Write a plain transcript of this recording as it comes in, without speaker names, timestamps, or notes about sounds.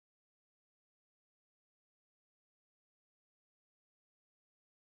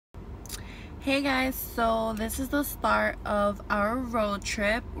Hey guys, so this is the start of our road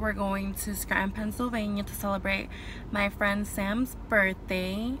trip. We're going to Scranton, Pennsylvania to celebrate my friend Sam's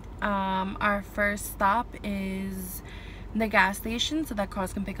birthday. Our first stop is the gas station so that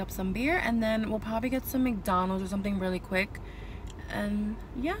cars can pick up some beer, and then we'll probably get some McDonald's or something really quick. And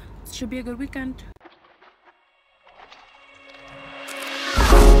yeah, it should be a good weekend.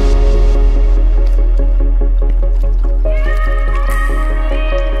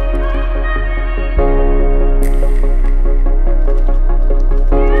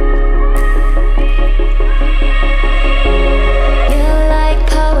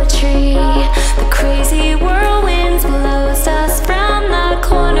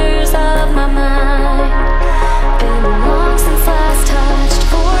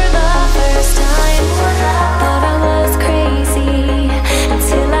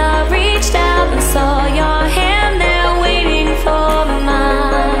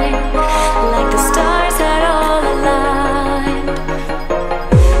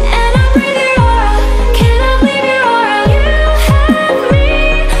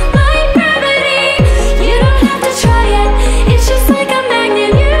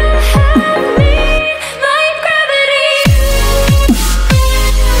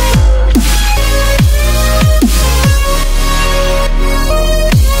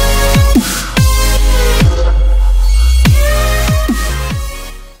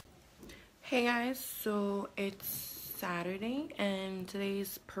 Hey guys, so it's Saturday and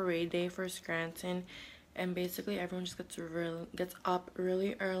today's parade day for Scranton, and basically everyone just gets up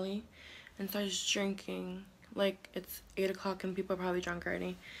really early and starts drinking. Like, it's 8 o'clock and people are probably drunk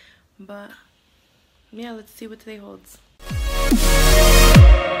already, but yeah, let's see what today holds.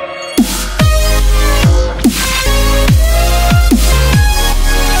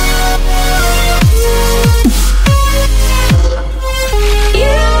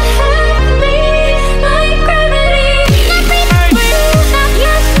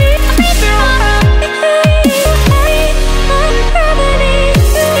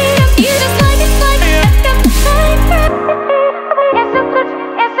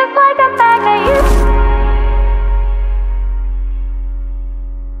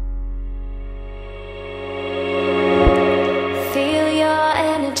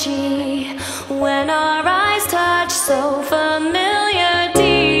 When our eyes touch, so familiar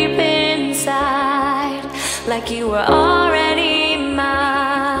deep inside, like you were already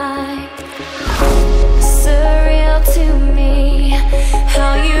mine. Surreal to me,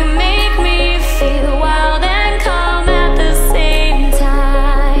 how you make me feel wild and calm at the same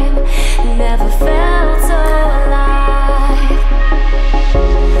time. Never felt so alive.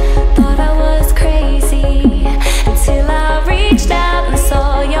 Thought I was crazy until I reached out and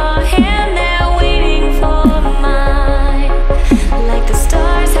saw your hand there.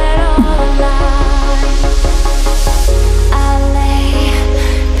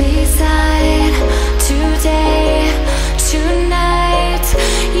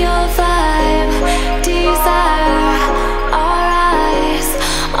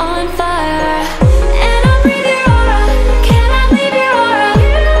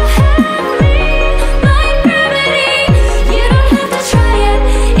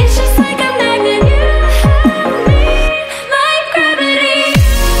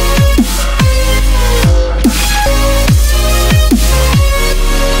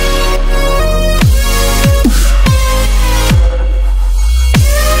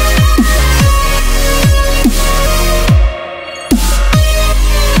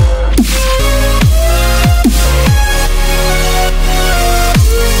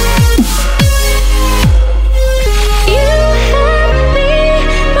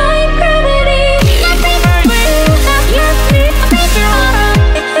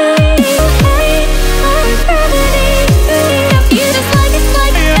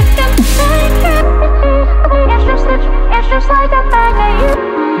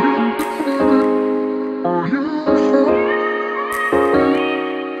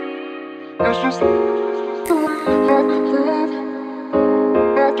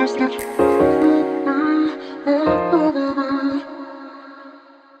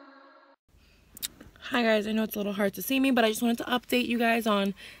 Hi guys, I know it's a little hard to see me, but I just wanted to update you guys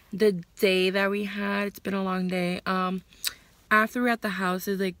on the day that we had. It's been a long day. After we were at the house,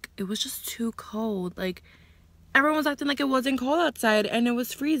 it was just too cold. Like, everyone was acting like it wasn't cold outside, and it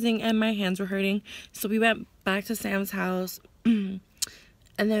was freezing, and my hands were hurting. So we went back to Sam's house, and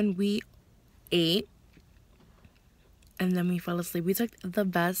then we ate, and then we fell asleep. We took the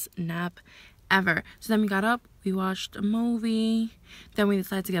best nap ever. So then we got up, we watched a movie, then we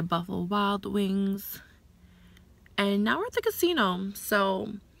decided to get Buffalo Wild Wings, and now we're at the casino.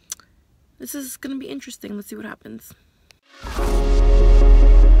 So this is gonna be interesting. Let's see what happens.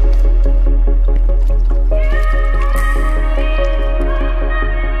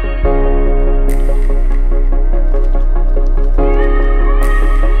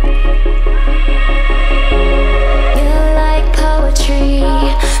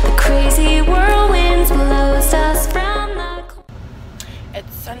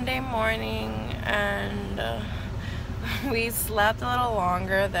 It's Sunday morning and we slept a little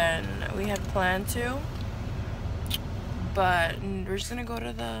longer than we had planned to, but we're just gonna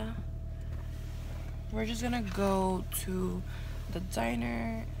go to the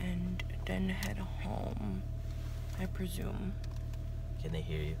diner and then head home, I presume. Can they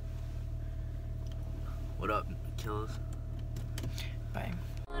hear you? What up, killers? Bye.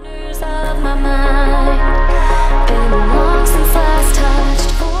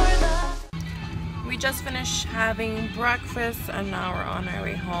 We just finished having breakfast and now we're on our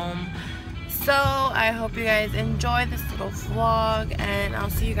way home. So I hope you guys enjoy this little vlog and I'll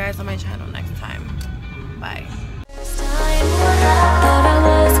see you guys on my channel next time. Bye. Thought I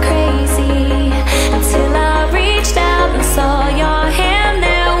was crazy until I reached out and saw your hand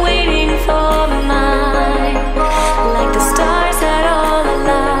there waiting for mine, like the stars had all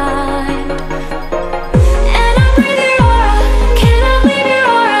aligned. And I breathe your aura, cannot leave your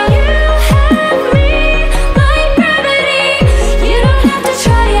aura. You have me like gravity. You don't have to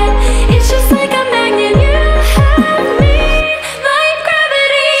try it, it's just like a magnet. You have me like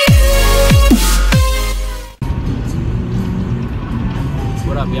gravity.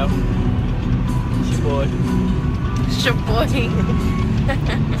 What up, yo? It's your boy. It's your boy.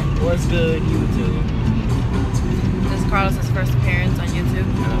 What's good, YouTube? This is Carlos's first appearance on YouTube.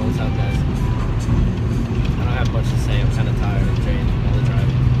 I know, what's up, guys? I don't have much to say. I'm kind of tired of training.